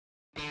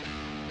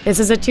This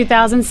is a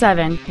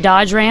 2007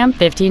 Dodge Ram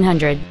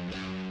 1500.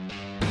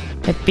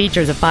 It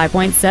features a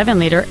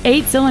 5.7-liter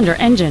 8-cylinder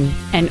engine,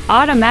 an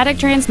automatic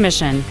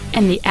transmission,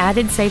 and the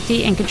added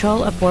safety and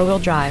control of four-wheel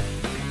drive.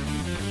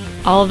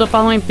 All of the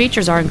following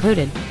features are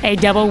included: a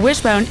double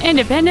wishbone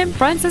independent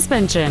front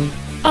suspension,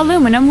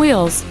 aluminum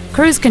wheels,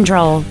 cruise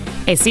control,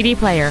 a CD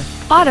player,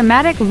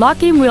 automatic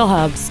locking wheel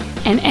hubs,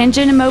 an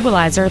engine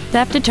immobilizer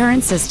theft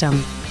deterrent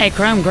system, a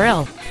chrome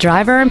grille,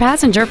 driver and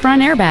passenger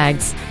front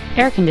airbags,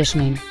 air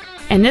conditioning,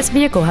 and this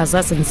vehicle has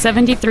less than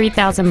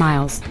 73,000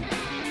 miles.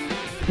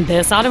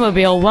 This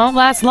automobile won't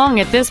last long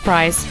at this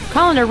price.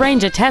 Call and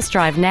arrange a test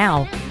drive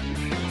now.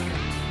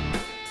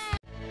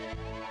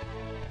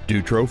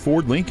 Dutro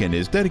Ford Lincoln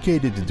is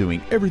dedicated to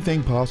doing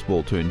everything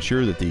possible to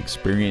ensure that the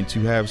experience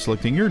you have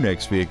selecting your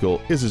next vehicle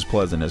is as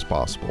pleasant as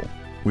possible.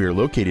 We are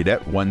located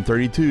at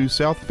 132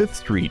 South 5th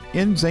Street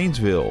in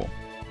Zanesville.